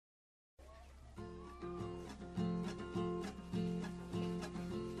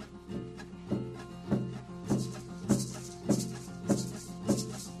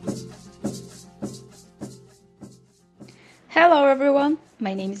Hello everyone,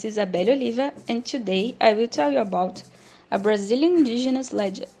 my name is Isabelle Oliva and today I will tell you about a Brazilian indigenous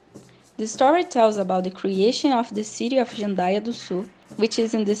legend. The story tells about the creation of the city of Jandaia do Sul, which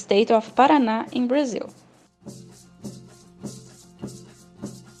is in the state of Paraná in Brazil.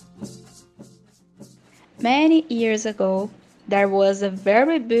 Many years ago, there was a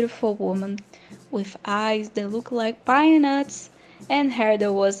very beautiful woman with eyes that looked like pine nuts and hair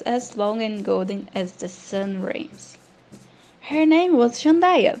that was as long and golden as the sun rays. Her name was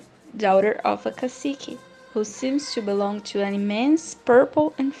Jandaia, daughter of a cacique, who seems to belong to an immense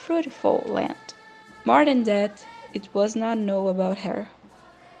purple and fruitful land. More than that, it was not known about her.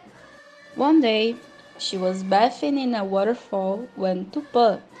 One day, she was bathing in a waterfall when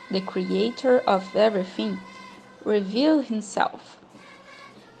Tupã, the creator of everything, revealed himself.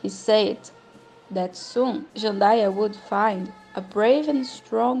 He said that soon Jandaia would find a brave and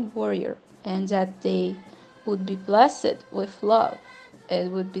strong warrior, and that they would be blessed with love. It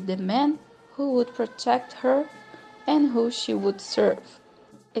would be the man who would protect her and who she would serve.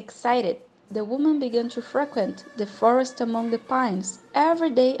 Excited, the woman began to frequent the forest among the pines every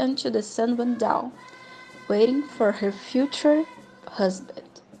day until the sun went down, waiting for her future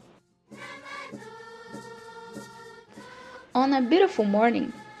husband. On a beautiful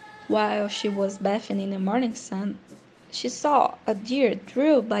morning, while she was bathing in the morning sun, she saw a deer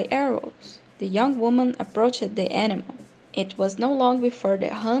drilled by arrows. The young woman approached the animal. It was not long before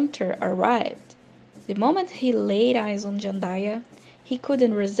the hunter arrived. The moment he laid eyes on Jandaia, he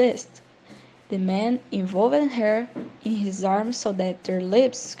couldn't resist. The man involved her in his arms so that their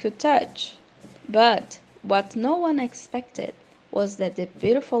lips could touch. But what no one expected was that the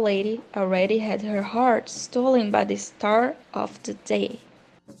beautiful lady already had her heart stolen by the star of the day.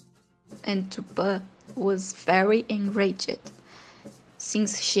 And Tupã was very enraged,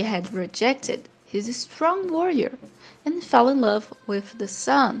 since she had rejected his strong warrior and fell in love with the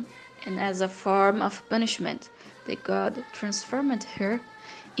sun. And as a form of punishment, the god transformed her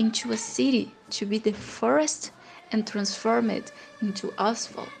into a city to be the forest and transform it into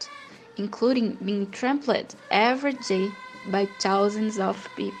asphalt, including being trampled every day by thousands of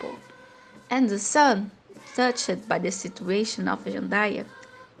people. And the sun, touched by the situation of Jandaia,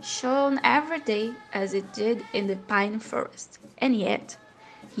 shone every day as it did in the pine forest. And yet,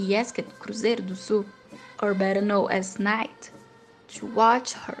 he asked Cruzeiro do Sul, or better known as Night, to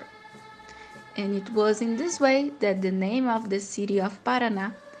watch her. And it was in this way that the name of the city of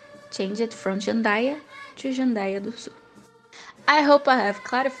Paraná changed from Jandaia to Jandaia do Sul. I hope I have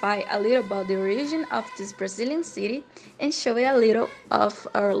clarified a little about the origin of this Brazilian city and showed a little of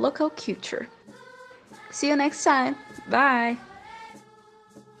our local culture. See you next time. Bye!